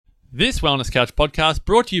This Wellness Couch podcast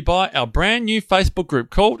brought to you by our brand new Facebook group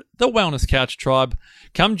called The Wellness Couch Tribe.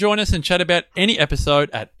 Come join us and chat about any episode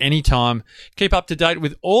at any time. Keep up to date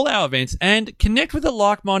with all our events and connect with a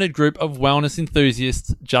like-minded group of wellness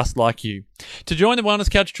enthusiasts just like you. To join the Wellness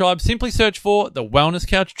Couch Tribe, simply search for The Wellness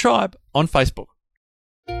Couch Tribe on Facebook.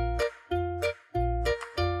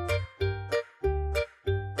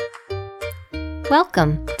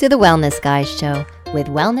 Welcome to the Wellness Guys Show with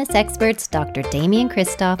wellness experts Dr. Damian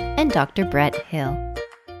Kristof and Dr. Brett Hill.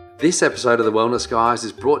 This episode of The Wellness Guys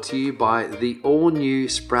is brought to you by the all-new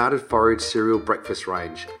Sprouted Forage cereal breakfast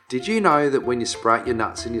range. Did you know that when you sprout your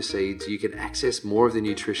nuts and your seeds, you can access more of the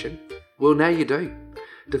nutrition? Well, now you do.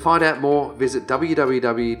 To find out more, visit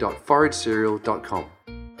www.foragecereal.com.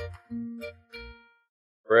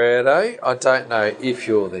 Bretto, I don't know if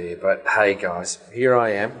you're there, but hey guys, here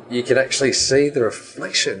I am. You can actually see the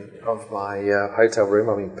reflection of my hotel room.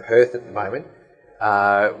 I'm in Perth at the moment.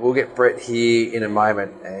 We'll get Brett here in a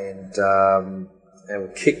moment, and we'll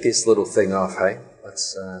kick this little thing off. Hey,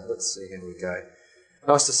 let's see how we go.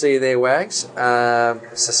 Nice to see you there, Wags.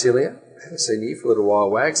 Cecilia, I haven't seen you for a little while,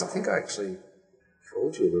 Wags. I think I actually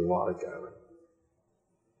called you a little while ago,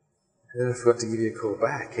 and then I forgot to give you a call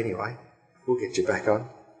back. Anyway, we'll get you back on.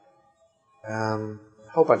 A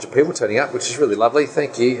whole bunch of people turning up, which is really lovely.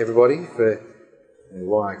 Thank you, everybody, for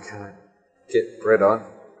why I can't get Brett on.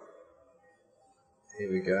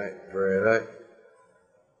 Here we go, Bretto.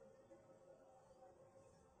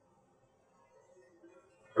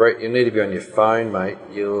 Brett, you need to be on your phone, mate.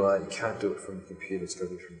 You can't do it from the computer, it's got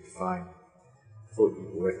to be from your phone. I thought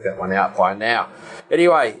you'd work that one out by now.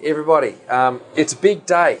 Anyway, everybody, it's a big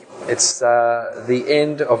day. It's the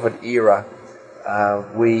end of an era.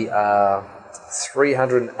 We are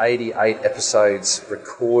 388 episodes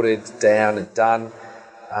recorded, down and done.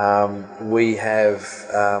 We have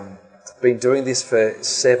been doing this for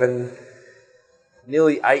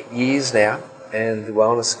nearly 8 years now, and the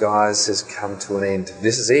Wellness Guys has come to an end.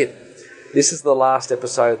 This is it. This is the last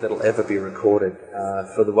episode that'll ever be recorded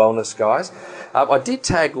for the Wellness Guys. I did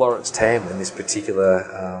tag Lawrence Tam in this particular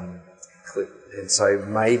clip, and so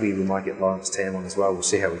maybe we might get Lawrence Tam on as well. We'll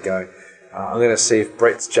see how we go. I'm going to see if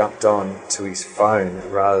Brett's jumped on to his phone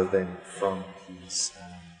rather than from his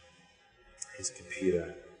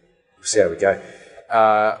computer. We'll see how we go.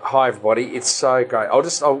 Hi everybody, it's so great.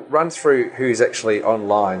 I'll run through who's actually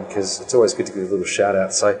online because it's always good to give a little shout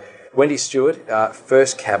out. So Wendy Stewart,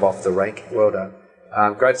 first cab off the rank, well done.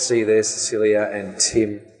 Great to see you there, Cecilia and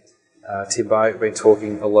Tim. Timbo, been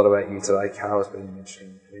talking a lot about you today. Carla's been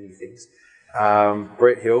mentioning many things.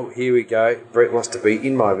 Brett Hill, here we go. Brett wants to be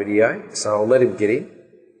in my video, so I'll let him get in.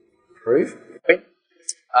 Approve.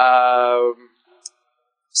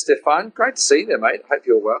 Stefan, great to see you there, mate. Hope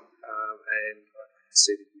you're well. And I can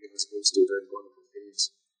see that you guys are all still doing wonderful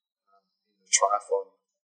things in the triathlon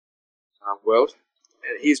world.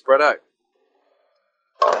 And here's Bretto.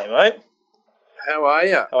 Hey, mate. How are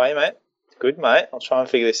you? How are you, mate? Good, mate. I'll try and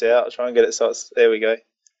figure this out. I'll try and get it so it's... There we go.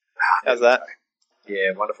 How's that?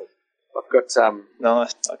 Yeah, wonderful. I've got...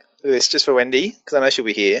 Nice. Look at this just for Wendy, because I know she'll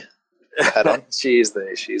be here. Hat on. She is there.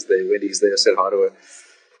 Wendy's there. I said hi to her.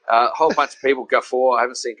 A whole bunch of people. Gafford. I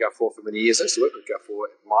haven't seen Gafford for many years. I used to work with Gafford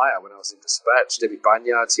at Maya when I was in Dispatch. Debbie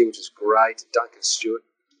Bunyard's here, which is great. Duncan Stewart.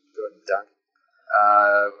 Good Dunk.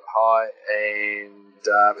 Hi. And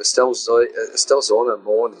Estelle Zorna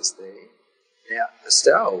Morn is there. Now,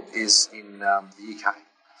 Estelle is in the UK.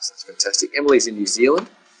 So that's fantastic. Emily's in New Zealand.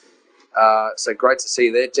 So great to see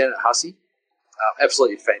you there. Janet Hussey.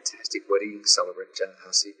 Absolutely fantastic wedding. Celebrate Janet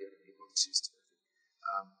Hussey. She's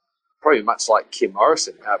probably much like Kim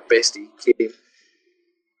Morrison, our bestie, Kim.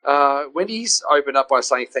 Wendy's opened up by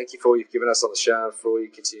saying thank you for all you've given us on the show, for all you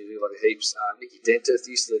continue to do, love you heaps. Nikki Dentith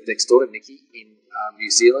used to live next door to Nikki in New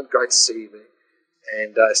Zealand. Great to see you there.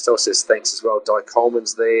 And Estelle says thanks as well. Di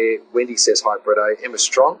Coleman's there. Wendy says hi, Bretto. Emma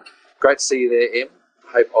Strong. Great to see you there, Em.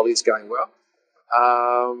 Hope Ollie's going well.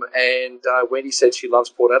 And Wendy said she loves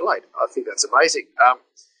Port Adelaide. I think that's amazing.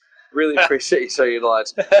 Really appreciate you showing your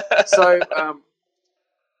lights. So,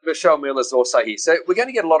 Michelle Miller's also here. So we're going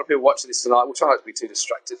to get a lot of people watching this tonight. We'll try not to be too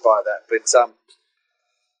distracted by that. But,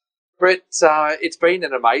 Brett, it's been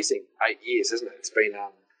an amazing 8 years, hasn't it? It's been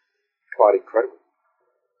quite incredible.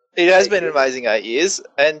 It has been an amazing 8 years,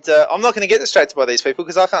 and I'm not going to get distracted by these people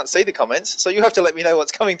because I can't see the comments, so you have to let me know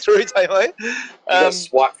what's coming through, Damo. You got to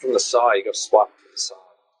swipe from the side.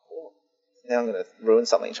 Oh. Now I'm going to ruin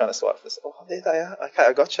something trying to swipe for this. Oh, there they are. Okay,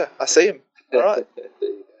 I gotcha. I see them. All right.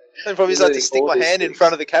 And probably just have to stick my hand in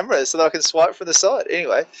front of the camera so that I can swipe from the side.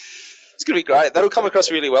 Anyway, it's going to be great. That'll come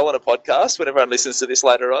across really well on a podcast when everyone listens to this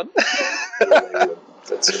later on.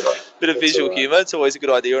 That's all right. Bit of visual humour. It's always a good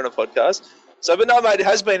idea on a podcast. So, but no, mate, it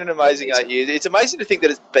has been an amazing 8 years. It's amazing to think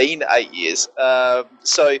that it's been 8 years. A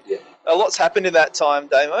lot's happened in that time,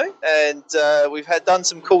 Damo, and we've done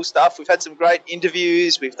some cool stuff. We've had some great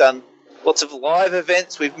interviews. We've done lots of live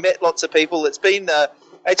events. We've met lots of people. It's been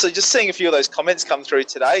actually just seeing a few of those comments come through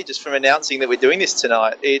today, just from announcing that we're doing this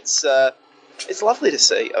tonight. It's lovely to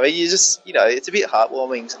see. I mean, it's a bit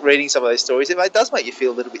heartwarming reading some of those stories. It does make you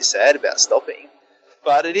feel a little bit sad about stopping.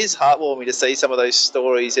 But it is heartwarming to see some of those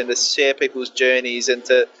stories and to share people's journeys and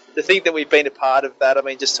to think that we've been a part of that. I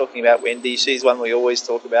mean, just talking about Wendy, she's one we always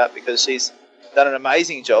talk about because she's done an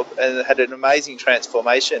amazing job and had an amazing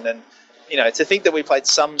transformation. And, to think that we played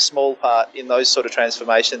some small part in those sort of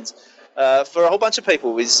transformations for a whole bunch of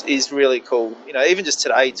people is really cool. Even just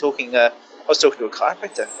today I was talking to a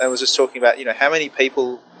chiropractor and was just talking about, how many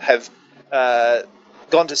people have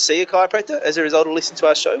gone to see a chiropractor as a result of listening to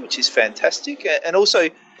our show, which is fantastic, and also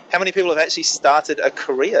how many people have actually started a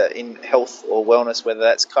career in health or wellness, whether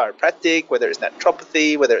that's chiropractic, whether it's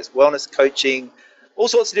naturopathy, whether it's wellness coaching, all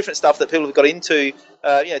sorts of different stuff that people have got into,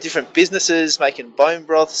 different businesses, making bone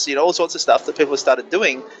broths, all sorts of stuff that people have started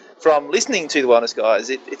doing from listening to the Wellness Guys.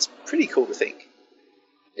 It's pretty cool to think.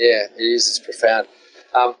 Yeah, it is. It's profound.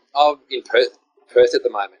 I'm in Perth at the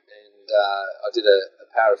moment, and I did a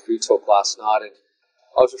Power of Food talk last night, and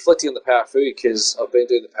I was reflecting on the Power of Food because I've been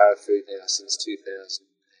doing the Power of Food now since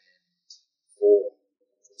 2004.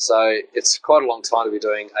 So it's quite a long time to be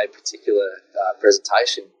doing a particular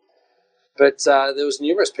presentation. But there was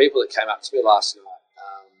numerous people that came up to me last night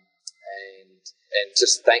and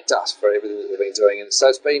just thanked us for everything that we've been doing. And so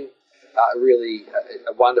it's been really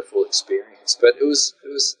a wonderful experience. But it was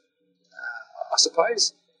I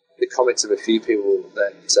suppose, the comments of a few people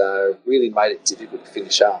that really made it difficult to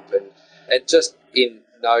finish up. And just in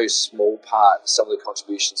no small part, some of the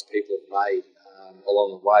contributions people have made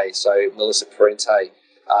along the way. So Melissa Parente,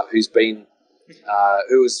 who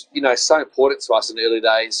was so important to us in the early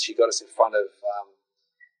days. She got us in front of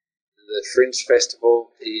the Fringe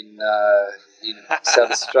Festival in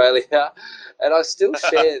South Australia, and I still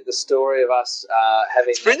share the story of us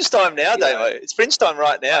having. It's Fringe time now, Damo. It's Fringe time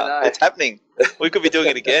right now. It's happening. We could be doing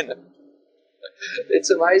it again. It's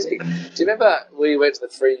amazing. Do you remember we went to the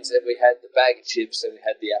Fringe and we had the bag of chips and we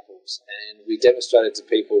had the apples, and we demonstrated to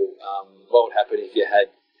people what would happen if you had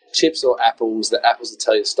chips or apples. The apples would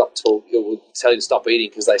tell you to stop talking, or would tell you to stop eating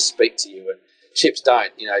because they speak to you, and chips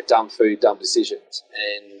don't. Dumb food, dumb decisions,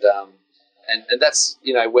 and that's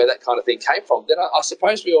where that kind of thing came from. Then I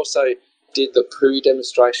suppose we also did the poo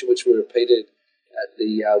demonstration, which we repeated at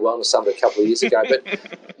the Wellness Summit a couple of years ago. But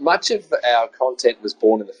much of our content was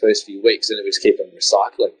born in the first few weeks, and it was keep on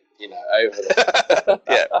recycling. Over the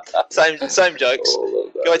yeah, same jokes.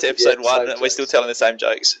 Go to episode 1, and we're still telling the same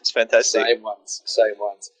jokes. It's fantastic. Same ones.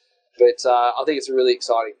 But I think it's a really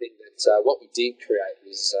exciting thing that what we did create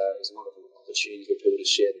was a wonderful opportunity for people to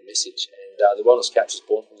share the message, and the Wellness Couch was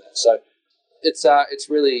born from that. So it's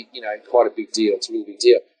really quite a big deal. It's a really big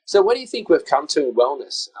deal. So where do you think we've come to in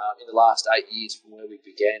wellness in the last 8 years from where we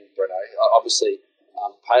began, Breno? Obviously,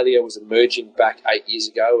 paleo was emerging back 8 years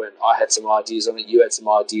ago, and I had some ideas on it. You had some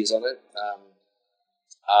ideas on it.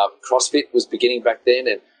 CrossFit was beginning back then,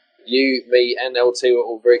 and you, me, and LT were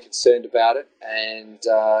all very concerned about it. And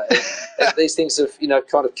these things have,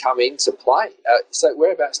 kind of come into play. So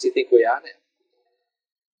whereabouts do you think we are now?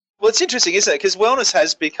 Well, it's interesting, isn't it? Because wellness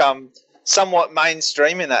has become somewhat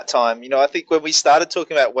mainstream in that time. I think when we started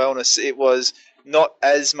talking about wellness, it was not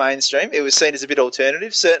as mainstream. It was seen as a bit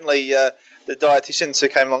alternative. Certainly, the dietitians who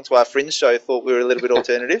came along to our Fringe show thought we were a little bit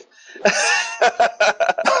alternative. But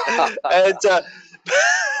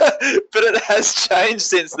it has changed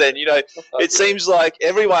since then. It seems like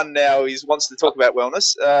everyone now wants to talk about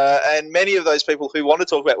wellness, and many of those people who want to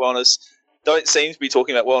talk about wellness don't seem to be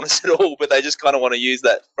talking about wellness at all, but they just kind of want to use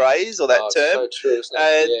that phrase or that term. So true, isn't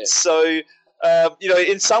it? And so,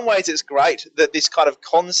 in some ways it's great that this kind of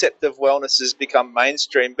concept of wellness has become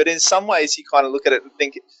mainstream, but in some ways you kind of look at it and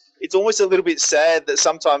think it's almost a little bit sad that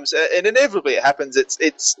sometimes, and inevitably it happens,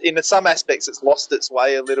 it's in some aspects it's lost its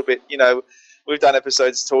way a little bit. We've done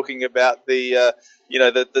episodes talking about the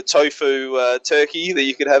tofu turkey that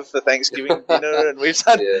you could have for Thanksgiving dinner, and we've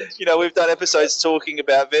done we've done episodes talking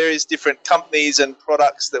about various different companies and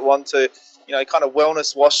products that want to kind of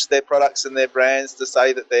wellness wash their products and their brands to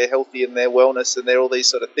say that they're healthy and they're wellness and they're all these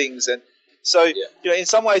sort of things. And so in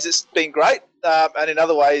some ways it's been great, and in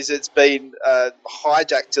other ways it's been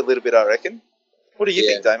hijacked a little bit, I reckon. What do you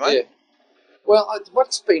think, Damo? Yeah. Well,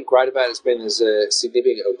 what's been great about it has been there's a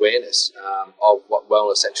significant awareness of what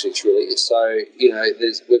wellness actually truly is. So,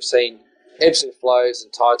 we've seen ebbs and flows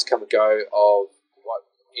and tides come and go of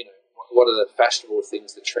what are the fashionable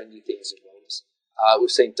things, the trendy things in wellness.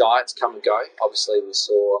 We've seen diets come and go. Obviously, we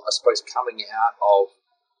saw, I suppose, coming out of,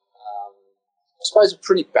 a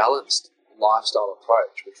pretty balanced lifestyle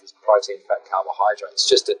approach, which was protein, fat, carbohydrates,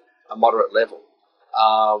 just at a moderate level.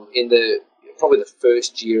 In probably the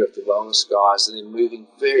first year of the wellness guys, and then moving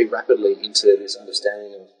very rapidly into this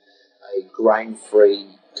understanding of a grain-free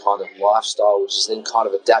kind of lifestyle, which is then kind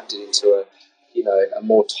of adapted into a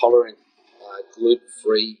more tolerant,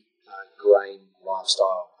 gluten-free grain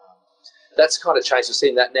lifestyle. That's kind of changed. We've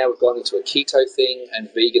seen that now. We've gone into a keto thing, and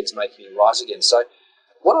vegans making it rise again. So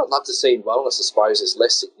what I'd love to see in wellness, I suppose, is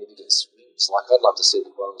less significant swings. Like, I'd love to see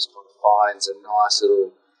the wellness kind of finds a nice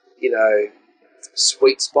little,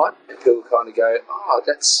 sweet spot, and people kind of go, oh,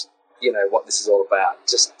 that's, what this is all about,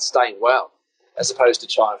 just staying well, as opposed to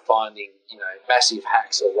trying finding, massive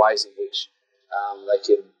hacks or ways in which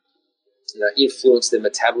they can, influence their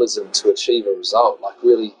metabolism to achieve a result. Like,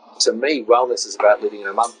 really, to me, wellness is about living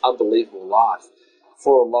an unbelievable life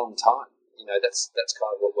for a long time. That's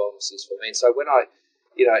kind of what wellness is for me. And so when I,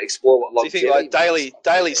 explore what longevity... Do you think like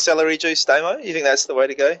daily celery juice, Damo? You think that's the way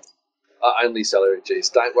to go? Only celery juice.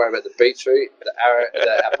 Don't worry about the beetroot, the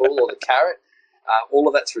apple, or the carrot. All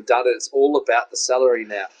of that's redundant. It's all about the celery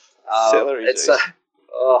now. Celery juice. I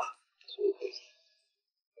don't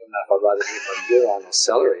know if I'd rather eat my urine or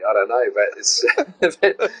celery. I don't know, but it's...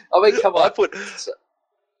 I mean, come on.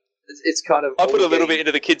 It's kind of... I put a little bit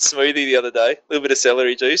into the kids' smoothie the other day, a little bit of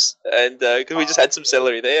celery juice, and because we just had some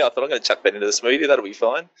celery there, I thought I'm going to chuck that into the smoothie. That'll be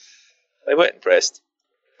fine. They weren't impressed.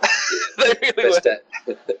 Yeah, they really weren't.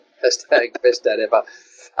 Best dad ever.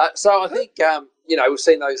 So I think, we've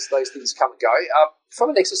seen those things come and go.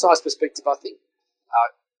 From an exercise perspective, I think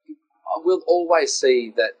I will always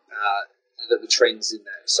see that the trends in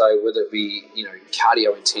that. So whether it be,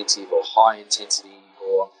 cardio intensive or high intensity,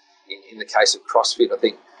 or in the case of CrossFit, I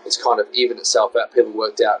think it's kind of evened itself out. People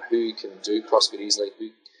worked out who can do CrossFit easily, who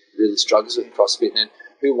really struggles with CrossFit, and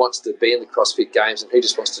who wants to be in the CrossFit games, and who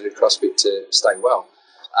just wants to do CrossFit to stay well.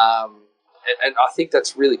 And I think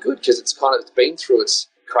that's really good, because it's been through its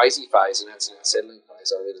crazy phase, and it's in its settling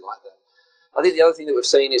phase. I really like that. I think the other thing that we've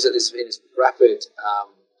seen is that there's been this rapid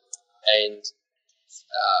and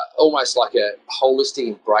almost like a holistic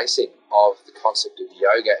embracing of the concept of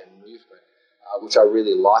yoga and movement, which I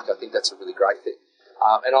really like. I think that's a really great thing.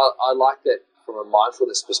 And I like that from a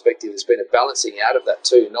mindfulness perspective. There's been a balancing out of that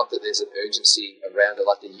too, not that there's an urgency around it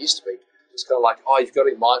like there used to be. It's kind of like, oh, you've got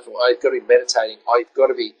to be mindful, oh, you've got to be meditating, oh, you've got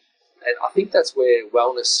to be... And I think that's where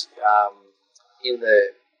wellness, in the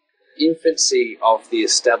infancy of the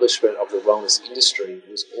establishment of the wellness industry,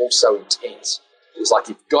 was also intense. It was like,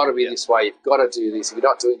 you've got to be this way, you've got to do this. If you're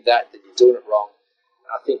not doing that, then you're doing it wrong.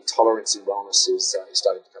 And I think tolerance in wellness is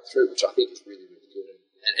starting to come through, which I think is really, really good.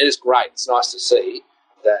 And it's great. It's nice to see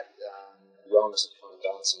that wellness is kind of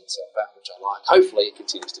balancing itself out, which I like. Hopefully it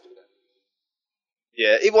continues to do that.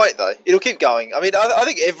 Yeah, it won't though. It'll keep going. I mean, I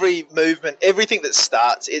think every movement, everything that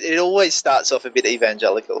starts, it always starts off a bit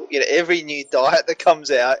evangelical. Every new diet that comes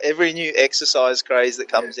out, every new exercise craze that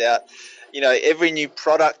comes out, every new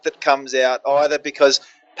product that comes out, either because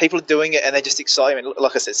people are doing it and they're just excited. I mean,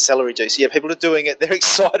 like I said, celery juice. Yeah, people are doing it. They're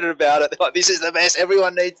excited about it. They're like, this is the best.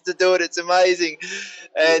 Everyone needs to do it. It's amazing.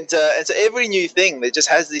 And so every new thing that just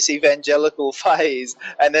has this evangelical phase,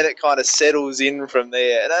 and then it kind of settles in from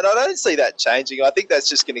there. And I don't see that changing. I think that's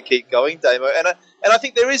just going to keep going, Damo. And I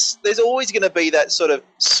think there's always going to be that sort of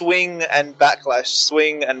swing and backlash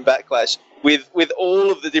with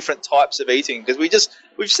all of the different types of eating, because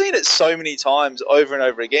we've seen it so many times over and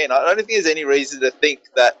over again. I don't think there's any reason to think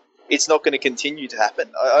that it's not going to continue to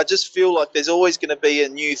happen. I just feel like there's always going to be a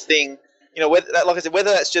new thing. Whether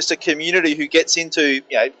that's just a community who gets into,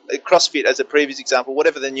 CrossFit as a previous example,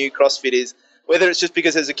 whatever the new CrossFit is, whether it's just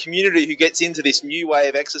because there's a community who gets into this new way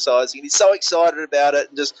of exercising and is so excited about it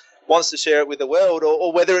and just wants to share it with the world,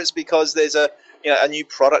 or whether it's because there's a new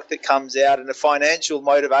product that comes out and a financial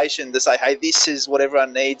motivation to say, hey, this is what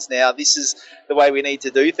everyone needs now. This is the way we need to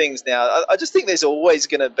do things now. I just think there's always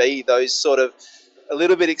going to be those sort of a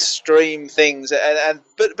little bit extreme things.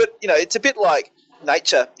 But it's a bit like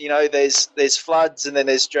nature. There's floods and then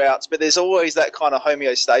there's droughts, but there's always that kind of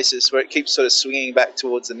homeostasis where it keeps sort of swinging back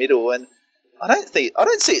towards the middle. And I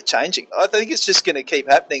don't see it changing. I think it's just going to keep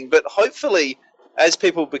happening. But hopefully, as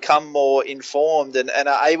people become more informed and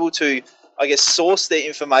are able to, I guess, source their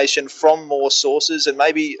information from more sources, and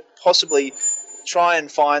maybe possibly try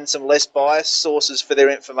and find some less biased sources for their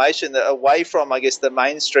information that are away from, I guess, the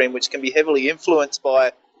mainstream, which can be heavily influenced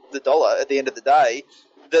by the dollar at the end of the day,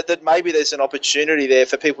 that maybe there's an opportunity there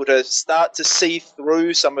for people to start to see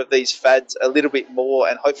through some of these fads a little bit more,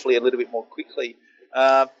 and hopefully a little bit more quickly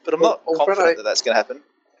But I'm not confident that that's going to happen.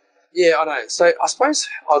 Yeah, I know. So I suppose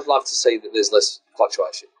I'd love to see that there's less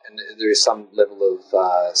fluctuation and there is some level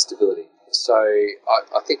of stability. So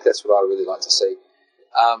I think that's what I really like to see.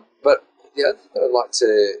 But the other thing I'd like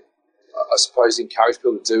to, I suppose, encourage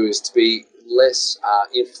people to do is to be less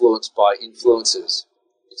influenced by influencers,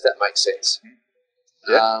 if that makes sense.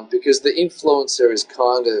 Yeah. Because the influencer is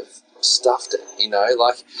kind of stuffed it,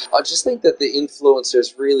 like I just think that the influencer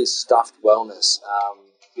has really stuffed wellness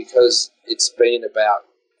because it's been about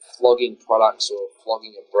flogging products or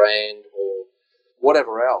flogging a brand or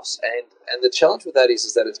whatever else. And the challenge with that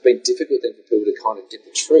is that it's been difficult then for people to kind of get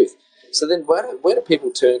the truth. So then where do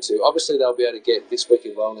people turn to? Obviously, they'll be able to get This Week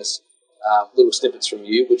in Wellness little snippets from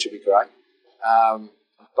you, which would be great.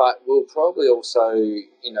 But we'll probably also,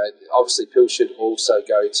 obviously people should also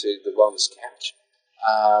go to the Wellness Couch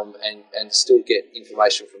and still get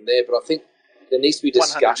information from there. But I think there needs to be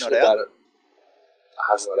discussion about it.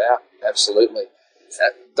 100 Not Out, absolutely.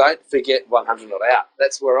 Don't forget 100 Not Out.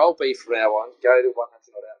 That's where I'll be from now on. Go to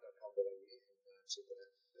 100notout.com.au.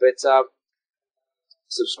 But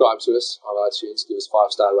subscribe to us on iTunes. Give us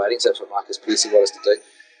 5-star ratings. That's what Marcus Piercy wants us to do.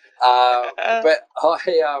 But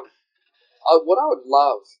what I would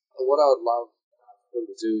love people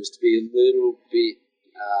to do is to be a little bit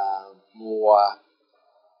more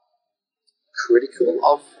critical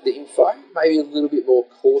of the info, maybe a little bit more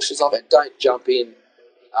cautious of it. Don't jump in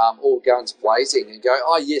all guns blazing and go,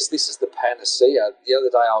 oh yes, this is the panacea. The other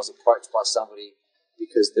day I was approached by somebody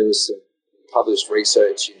because there was some published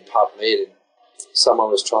research in PubMed and someone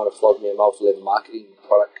was trying to flog me a multi-level marketing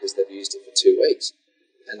product because they've used it for 2 weeks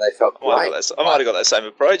and they felt great. I might have got that same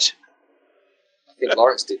approach. I think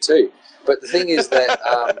Lawrence did too. But the thing is that,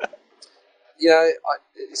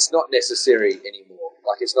 it's not necessary anymore.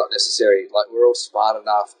 Like, it's not necessary. Like, we're all smart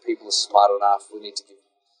enough. People are smart enough. We need to give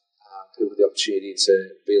people the opportunity to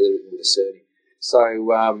be a little bit more discerning. So,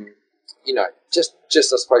 just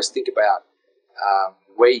I suppose think about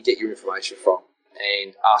where you get your information from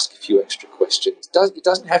and ask a few extra questions. It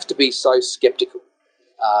doesn't have to be so skeptical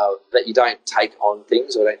that you don't take on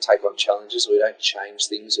things or don't take on challenges or you don't change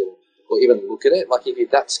things or even look at it. Like, if you're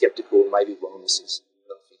that skeptical, maybe wellness is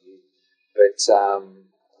not for you. But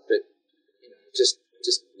just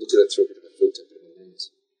look at it through a bit of a filter.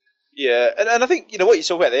 Yeah, and I think, what you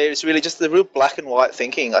talk about there is really just the real black and white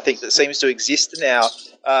thinking, I think, that seems to exist now,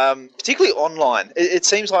 particularly online. It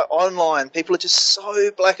seems like online people are just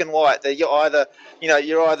so black and white that you're either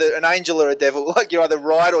an angel or a devil, like you're either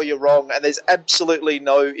right or you're wrong, and there's absolutely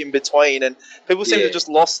no in between. And people seem to have just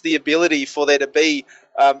lost the ability for there to be,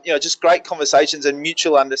 just great conversations and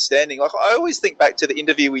mutual understanding. Like, I always think back to the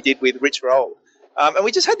interview we did with Rich Roll, and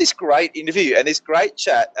we just had this great interview and this great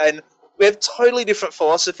chat, and we have totally different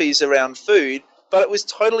philosophies around food, but it was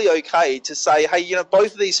totally okay to say, hey,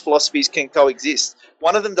 both of these philosophies can coexist.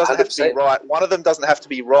 One of them doesn't 100%. Have to be right. One of them doesn't have to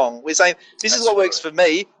be wrong. We're saying, this is what works for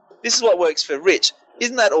me. This is what works for Rich.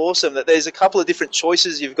 Isn't that awesome that there's a couple of different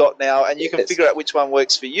choices you've got now and you can figure out which one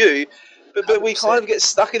works for you? But we kind of get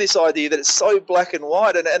stuck in this idea that it's so black and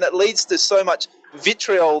white and it leads to so much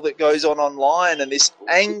vitriol that goes on online and this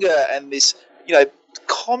anger and this,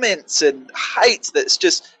 comments and hate that's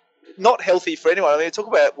just not healthy for anyone. I mean, talk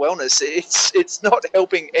about wellness. It's not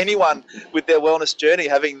helping anyone with their wellness journey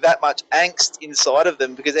having that much angst inside of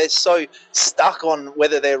them because they're so stuck on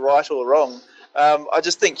whether they're right or wrong. I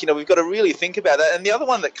just think, we've got to really think about that. And the other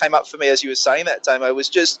one that came up for me as you were saying that, Damo, was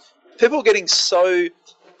just people getting so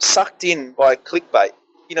sucked in by clickbait.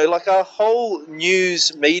 Like our whole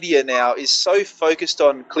news media now is so focused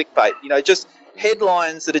on clickbait, just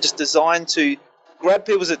headlines that are just designed to grab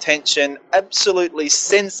people's attention, absolutely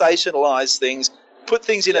sensationalize things, put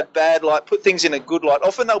things in a bad light, put things in a good light.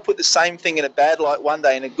 Often they'll put the same thing in a bad light one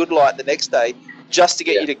day and a good light the next day just to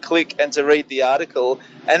get you to click and to read the article.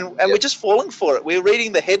 And we're just falling for it. We're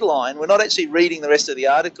reading the headline. We're not actually reading the rest of the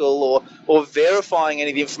article or verifying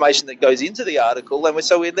any of the information that goes into the article. And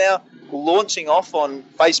so we're now launching off on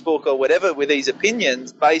Facebook or whatever with these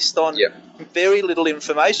opinions based on very little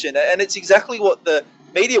information. And it's exactly what the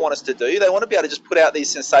media want us to do. They want to be able to just put out these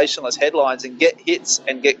sensationalist headlines and get hits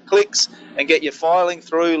and get clicks and get you filing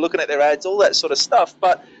through, looking at their ads, all that sort of stuff.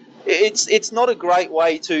 But it's not a great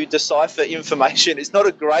way to decipher information. It's not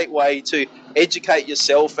a great way to educate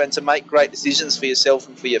yourself and to make great decisions for yourself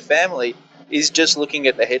and for your family, is just looking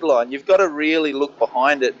at the headline. You've got to really look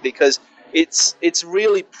behind it because it's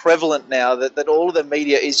really prevalent now that all of the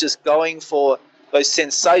media is just going for those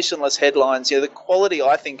sensationalist headlines. The quality,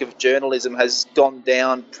 I think, of journalism has gone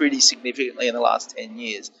down pretty significantly in the last 10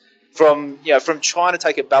 years. From trying to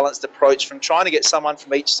take a balanced approach, from trying to get someone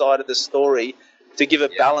from each side of the story to give a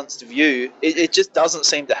balanced view. It just doesn't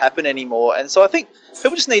seem to happen anymore. And so I think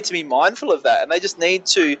people just need to be mindful of that, and they just need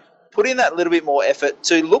to put in that little bit more effort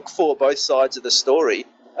to look for both sides of the story,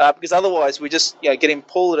 because otherwise we just getting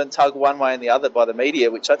pulled and tugged one way and the other by the media,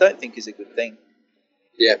 which I don't think is a good thing.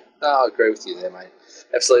 Yeah, no, I agree with you there, mate.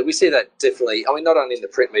 Absolutely. We see that definitely. I mean, not only in the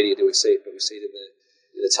print media do we see it, but we see it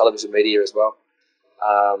in the television media as well.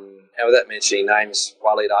 And without mentioning names,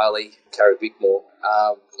 Waleed Ali, Carrie Bickmore,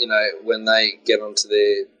 when they get onto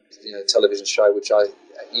their television show, which I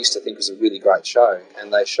used to think was a really great show,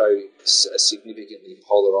 and they show a significantly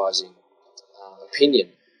polarising opinion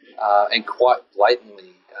and quite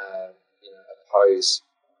blatantly oppose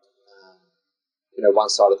one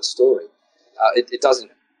side of the story. It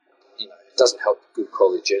doesn't help good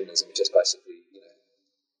quality journalism. It just basically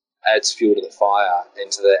adds fuel to the fire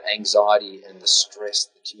and to the anxiety and the stress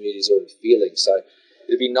the community is already feeling. So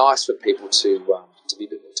it'd be nice for people to be a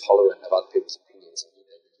bit more tolerant of other people's opinions. I think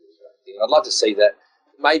that'd be a really great thing. I'd love to see that.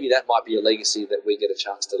 Maybe that might be a legacy that we get a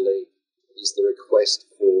chance to leave, is the request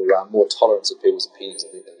for more tolerance of people's opinions.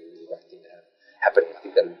 I think that'd be a really great thing to have happening. I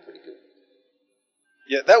think that'd be pretty good.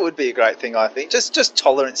 Yeah, that would be a great thing, I think. Just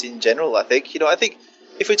tolerance in general, I think. I think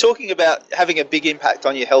if we're talking about having a big impact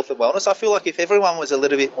on your health and wellness, I feel like if everyone was a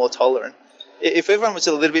little bit more tolerant, if everyone was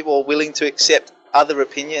a little bit more willing to accept other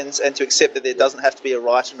opinions and to accept that there doesn't have to be a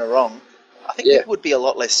right and a wrong, I think people would be a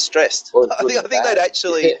lot less stressed. Well, I think they'd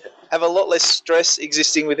actually have a lot less stress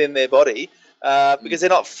existing within their body because they're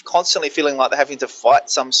not constantly feeling like they're having to fight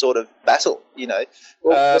some sort of battle, Well,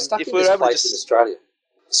 we're stuck in this place in Australia.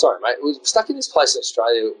 Sorry, mate. We're stuck in this place in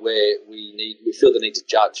Australia where we feel the need to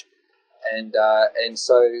judge. And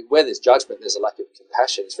so where there's judgment, there's a lack of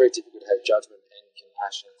compassion. It's very difficult to have judgment and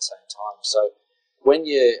compassion at the same time. So when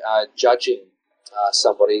you're judging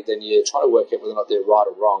somebody, then you're trying to work out whether or not they're right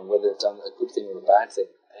or wrong, whether they've done a good thing or a bad thing.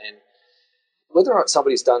 And whether or not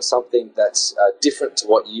somebody's done something that's different to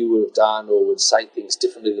what you would have done, or would say things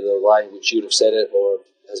differently to the way in which you would have said it, or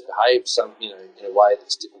has behaved in a way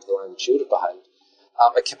that's different to the way in which you would have behaved.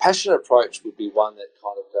 A compassionate approach would be one that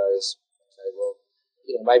kind of goes, okay, well,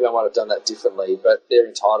 maybe I might have done that differently, but they're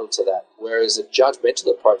entitled to that. Whereas a judgmental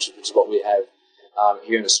approach, which is what we have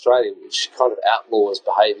here in Australia, which kind of outlaws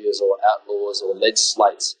behaviours or outlaws or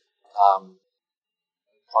legislates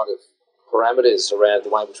kind of parameters around the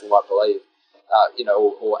way in which we might believe,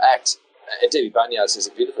 or act. And Debbie Bunyard says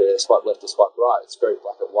it beautifully, swipe left or swipe right. It's very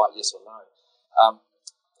black and white, yes or no.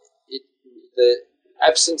 The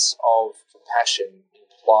absence of compassion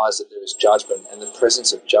implies that there is judgment, and the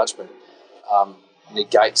presence of judgment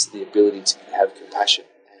negates the ability to have compassion.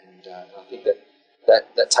 And I think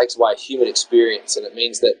that takes away human experience, and it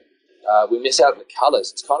means that we miss out on the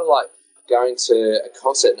colours. It's kind of like going to a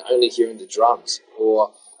concert and only hearing the drums,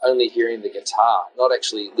 or only hearing the guitar, not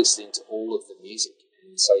actually listening to all of the music.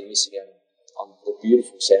 And so you're missing out on the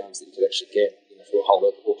beautiful sounds that you could actually get for a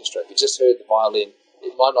whole orchestra. If you just heard the violin,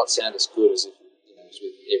 it might not sound as good as if it was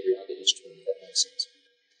with every other instrument, if that makes sense.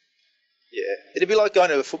 Yeah, it'd be like going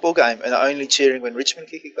to a football game and only cheering when Richmond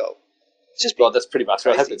kick a goal. That's pretty much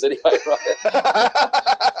what happens anyway, right?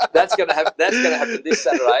 That's going to happen this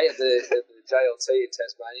Saturday at the JLT in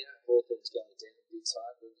Tasmania. Hawthorn's going down the good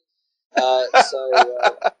side.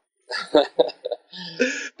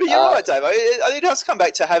 But you're right, Dave. I think it has to come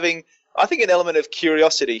back to having, I think, an element of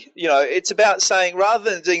curiosity. It's about saying, rather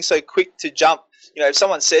than being so quick to jump, if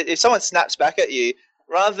someone snaps back at you,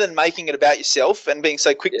 rather than making it about yourself and being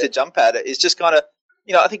so quick to jump at it, is just kind of,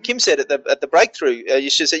 I think Kim said at the breakthrough, you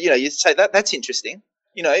should say, you say that's interesting,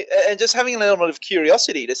 and just having an element of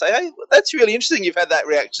curiosity to say, hey, that's really interesting. You've had that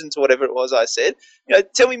reaction to whatever it was I said.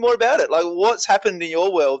 Tell me more about it. Like, what's happened in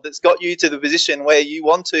your world that's got you to the position where you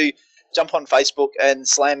want to jump on Facebook and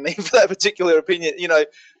slam me for that particular opinion?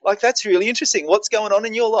 Like, that's really interesting. What's going on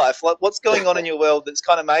in your life? Like, what's going on in your world that's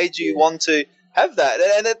kind of made you want to have that?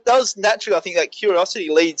 And it does naturally, I think that curiosity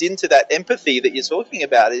leads into that empathy that you're talking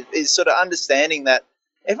about, is sort of understanding that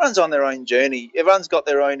everyone's on their own journey. Everyone's got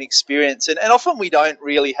their own experience. And often we don't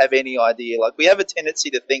really have any idea. Like, we have a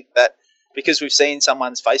tendency to think that because we've seen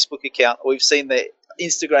someone's Facebook account or we've seen their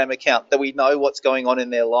Instagram account that we know what's going on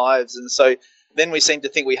in their lives. And so then we seem to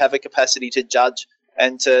think we have a capacity to judge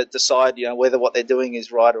and to decide, whether what they're doing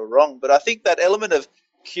is right or wrong. But I think that element of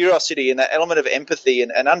curiosity and that element of empathy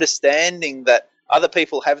and understanding that other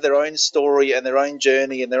people have their own story and their own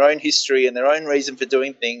journey and their own history and their own reason for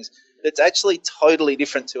doing things that's actually totally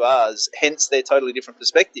different to ours, hence their totally different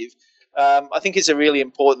perspective, I think is a really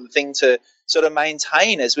important thing to sort of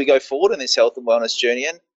maintain as we go forward in this health and wellness journey.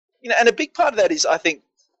 And and a big part of that is, I think,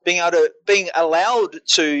 being allowed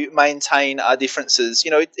to maintain our differences.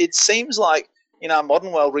 It seems like in our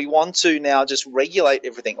modern world, we want to now just regulate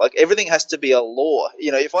everything. Like everything has to be a law.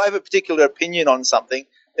 If I have a particular opinion on something,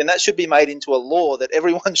 then that should be made into a law that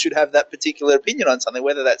everyone should have that particular opinion on something,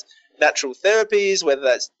 whether that's natural therapies, whether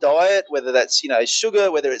that's diet, whether that's,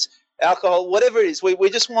 sugar, whether it's alcohol, whatever it is. We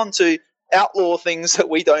just want to outlaw things that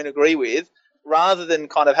we don't agree with rather than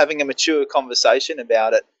kind of having a mature conversation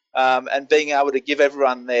about it, and being able to give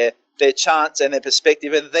everyone their chance and their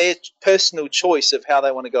perspective and their personal choice of how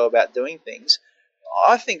they want to go about doing things.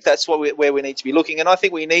 I think that's where we need to be looking, and I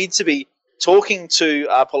think we need to be talking to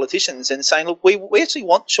our politicians and saying, look, we actually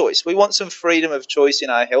want choice. We want some freedom of choice in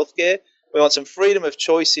our healthcare. We want some freedom of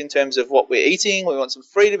choice in terms of what we're eating. We want some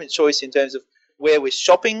freedom of choice in terms of where we're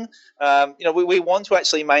shopping. We want to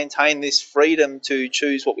actually maintain this freedom to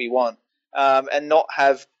choose what we want, and not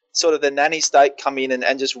have sort of the nanny state come in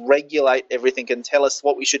and just regulate everything and tell us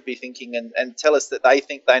what we should be thinking and tell us that they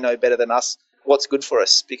think they know better than us what's good for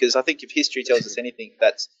us. Because I think if history tells us anything,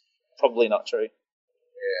 that's probably not true.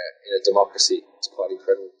 Yeah, in a democracy, it's quite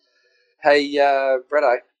incredible. Hey,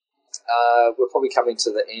 Bretto, we're probably coming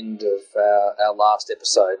to the end of our last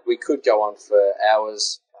episode. We could go on for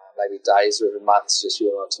hours, maybe days or even months, just you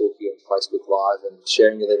and I talking on Facebook Live and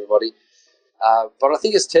sharing with everybody. But I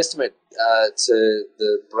think it's testament to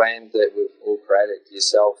the brand that we've all created,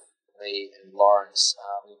 yourself, me and Lawrence,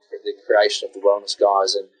 the creation of the Wellness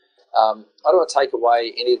Guys. And I don't want to take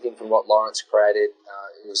away anything from what Lawrence created.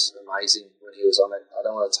 It was amazing when he was on it. I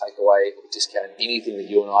don't want to take away or discount anything that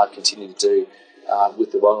you and I continue to do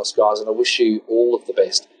with the Wellness Guys. And I wish you all of the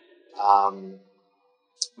best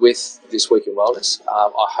with this week in wellness.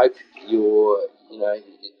 I hope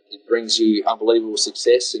it brings you unbelievable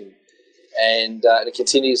success and it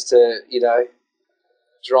continues to,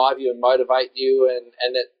 drive you and motivate you,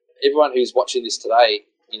 and that everyone who's watching this today,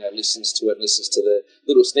 listens to the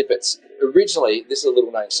little snippets. Originally, this is a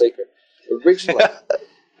little known secret. Originally,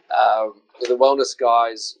 the Wellness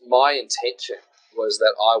Guys, my intention was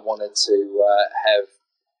that I wanted to have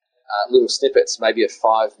little snippets, maybe a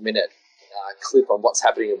 5-minute clip on what's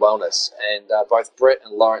happening in wellness. And both Brett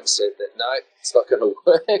and Lawrence said that no, it's not going to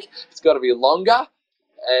work. It's got to be longer.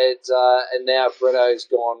 And now Bretto's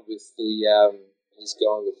gone with the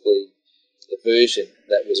version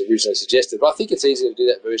that was originally suggested. But I think it's easier to do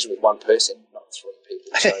that version with one person, not 3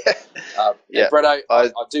 people. So, yeah, Bretto, I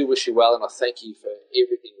do wish you well, and I thank you for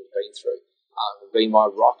everything we've been through. You've been my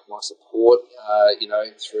rock, my support,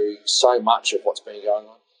 through so much of what's been going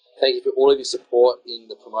on. Thank you for all of your support in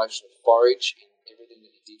the promotion of Forage, in everything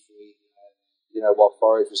that you did for me, while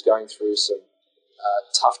Forage was going through some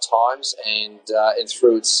tough times and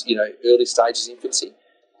through its early stages of infancy.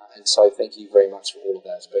 And so thank you very much for all of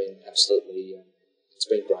that. It's been absolutely, it's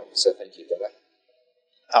been great. So thank you, Bretto.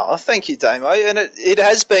 Oh, thank you, Damo. And it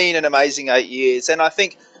has been an amazing 8 years. And I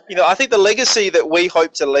think, I think the legacy that we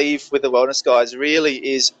hope to leave with the Wellness Guys really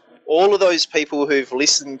is all of those people who've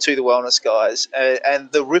listened to the Wellness Guys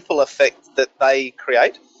and the ripple effect that they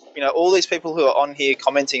create. All these people who are on here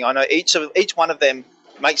commenting, I know each one of them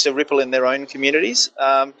makes a ripple in their own communities.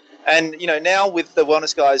 And now with the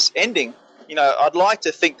Wellness Guys ending, I'd like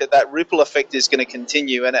to think that ripple effect is going to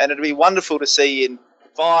continue. And it'd be wonderful to see in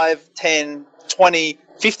 5, 10, 20,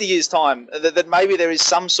 50 years' time that maybe there is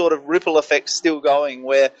some sort of ripple effect still going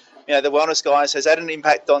where, the Wellness Guys has had an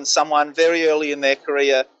impact on someone very early in their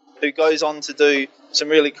career who goes on to do some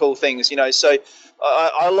really cool things, So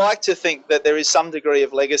I like to think that there is some degree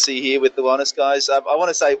of legacy here with the Wellness Guys. I want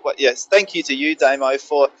to say, yes, thank you to you, Damo,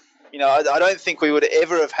 for, I don't think we would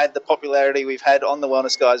ever have had the popularity we've had on the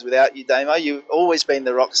Wellness Guys without you, Damo. You've always been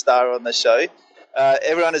the rock star on the show.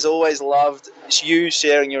 Everyone has always loved you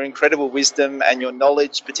sharing your incredible wisdom and your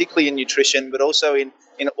knowledge, particularly in nutrition, but also in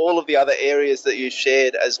all of the other areas that you've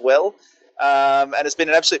shared as well. And it's been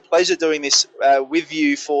an absolute pleasure doing this with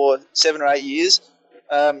you for 7 or 8 years.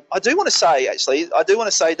 I do want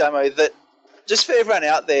to say, Damo, that just for everyone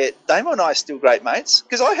out there, Damo and I are still great mates,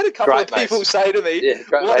 because I had a couple of people say to me,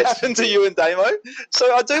 what happened to you and Damo?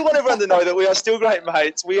 So I do want everyone to know that we are still great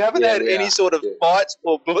mates. We haven't had any sort of fights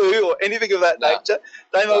or blue or anything of that nature.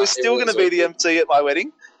 Damo is still going to be the MC at my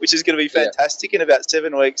wedding, which is going to be fantastic in about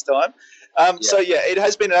 7 weeks' time. So it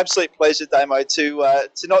has been an absolute pleasure, Damo, to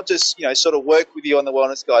not just sort of work with you on the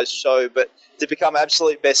Wellness Guys show, but to become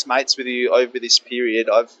absolute best mates with you over this period.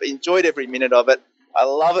 I've enjoyed every minute of it. I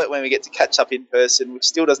love it when we get to catch up in person, which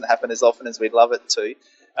still doesn't happen as often as we'd love it to.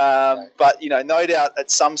 But no doubt at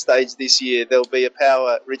some stage this year there'll be a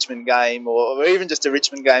Power Richmond game, or even just a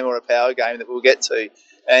Richmond game or a Power game that we'll get to,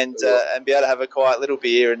 and be able to have a quiet little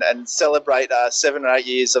beer and celebrate 7 or 8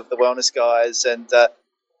 years of the Wellness Guys. And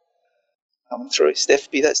coming through.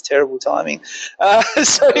 Steffi, that's terrible timing.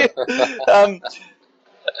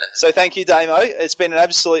 So thank you, Damo. It's been an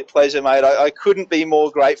absolute pleasure, mate. I couldn't be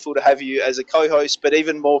more grateful to have you as a co-host, but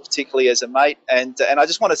even more particularly as a mate. And I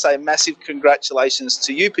just want to say massive congratulations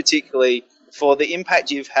to you particularly for the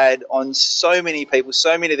impact you've had on so many people,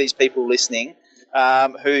 so many of these people listening,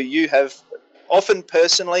 who you have often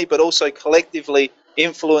personally but also collectively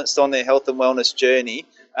influenced on their health and wellness journey.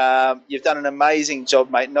 You've done an amazing job,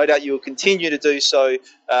 mate. No doubt you will continue to do so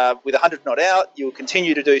with 100 Not Out. You will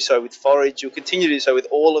continue to do so with Forage. You'll continue to do so with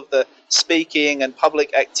all of the speaking and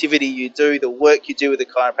public activity you do, the work you do with the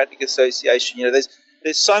Chiropractic Association. You know,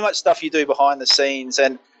 there's so much stuff you do behind the scenes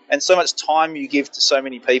and so much time you give to so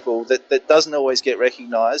many people that doesn't always get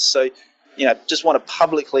recognised. So, you know, just want to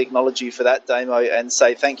publicly acknowledge you for that, Damo, and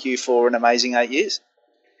say thank you for an amazing 8 years.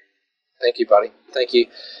 Thank you, buddy. Thank you.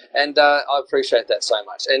 And I appreciate that so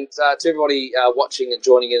much. And to everybody watching and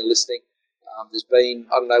joining in and listening, there's been,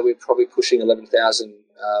 I don't know, we're probably pushing 11,000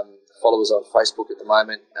 followers on Facebook at the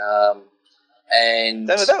moment. And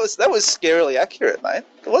that was scarily accurate, mate.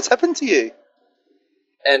 What's happened to you?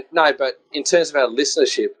 And no, but in terms of our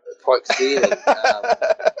listenership, quite clearly,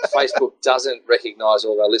 Facebook doesn't recognise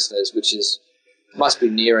all of our listeners, which must be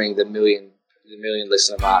nearing the million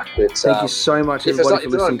listener mark. But thank you so much, everybody, for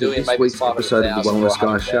listening to this week's episode of the Wellness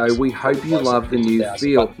Guys Show. We hope you love the new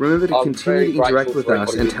feel. Remember to continue to interact with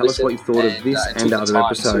us and tell us what you thought of this and other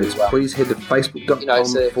episodes. Please head to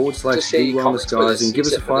facebook.com/The Wellness Guys and give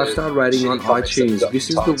us a 5-star rating on iTunes. This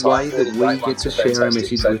is the way that we get to share our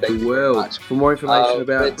message with the world. For more information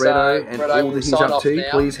about Bretto and all that he's up to,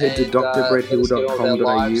 please head to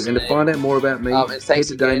drbretthill.com.au, and to find out more about me, head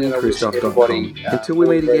to DamienChristoff.com. Until we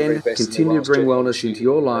meet again, continue to bring wellness into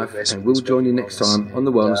your life, and we'll join you next time on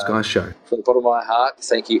the Wellness Guys Show. From the bottom of my heart,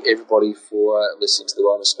 thank you everybody for listening to the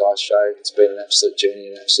Wellness Guys Show. It's been an absolute journey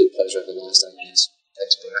and an absolute pleasure over the last 8 years.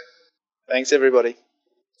 Thanks, Blair. Thanks, everybody.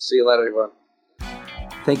 See you later, everyone.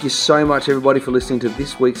 Thank you so much, everybody, for listening to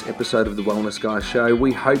this week's episode of the Wellness Guys Show.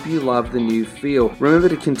 We hope you love the new feel. Remember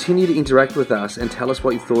to continue to interact with us and tell us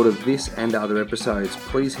what you thought of this and other episodes.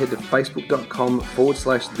 Please head to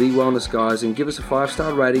facebook.com/The Wellness Guys and give us a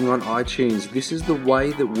 5-star rating on iTunes. This is the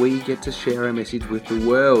way that we get to share our message with the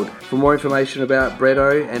world. For more information about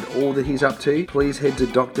Bretto and all that he's up to, please head to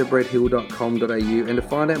drbretthill.com.au, and to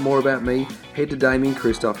find out more about me, head to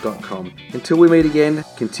DamienChristoff.com. Until we meet again,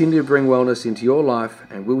 continue to bring wellness into your life,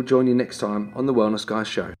 and we'll join you next time on the Wellness Guys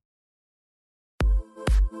Show.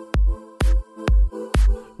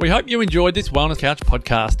 We hope you enjoyed this Wellness Couch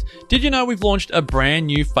podcast. Did you know we've launched a brand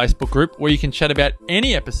new Facebook group where you can chat about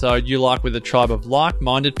any episode you like with a tribe of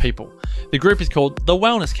like-minded people? The group is called the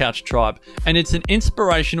Wellness Couch Tribe, and it's an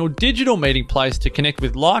inspirational digital meeting place to connect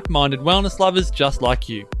with like-minded wellness lovers just like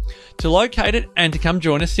you. To locate it and to come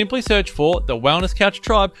join us, simply search for the Wellness Couch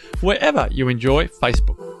Tribe wherever you enjoy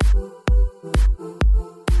Facebook.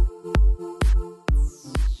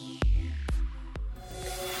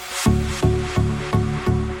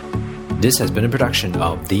 This has been a production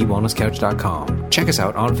of TheWellnessCouch.com. Check us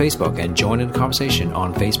out on Facebook and join in the conversation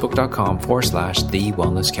on Facebook.com/The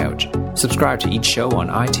Wellness Couch. Subscribe to each show on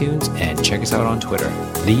iTunes and check us out on Twitter.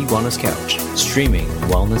 The Wellness Couch, streaming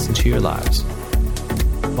wellness into your lives.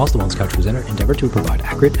 Whilst the Wellness Couch presenter endeavor to provide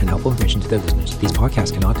accurate and helpful information to their listeners, these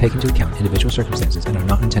podcasts cannot take into account individual circumstances and are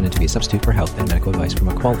not intended to be a substitute for health and medical advice from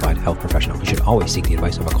a qualified health professional. You should always seek the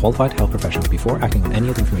advice of a qualified health professional before acting on any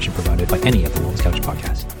of the information provided by any of the Wellness Couch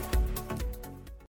podcasts.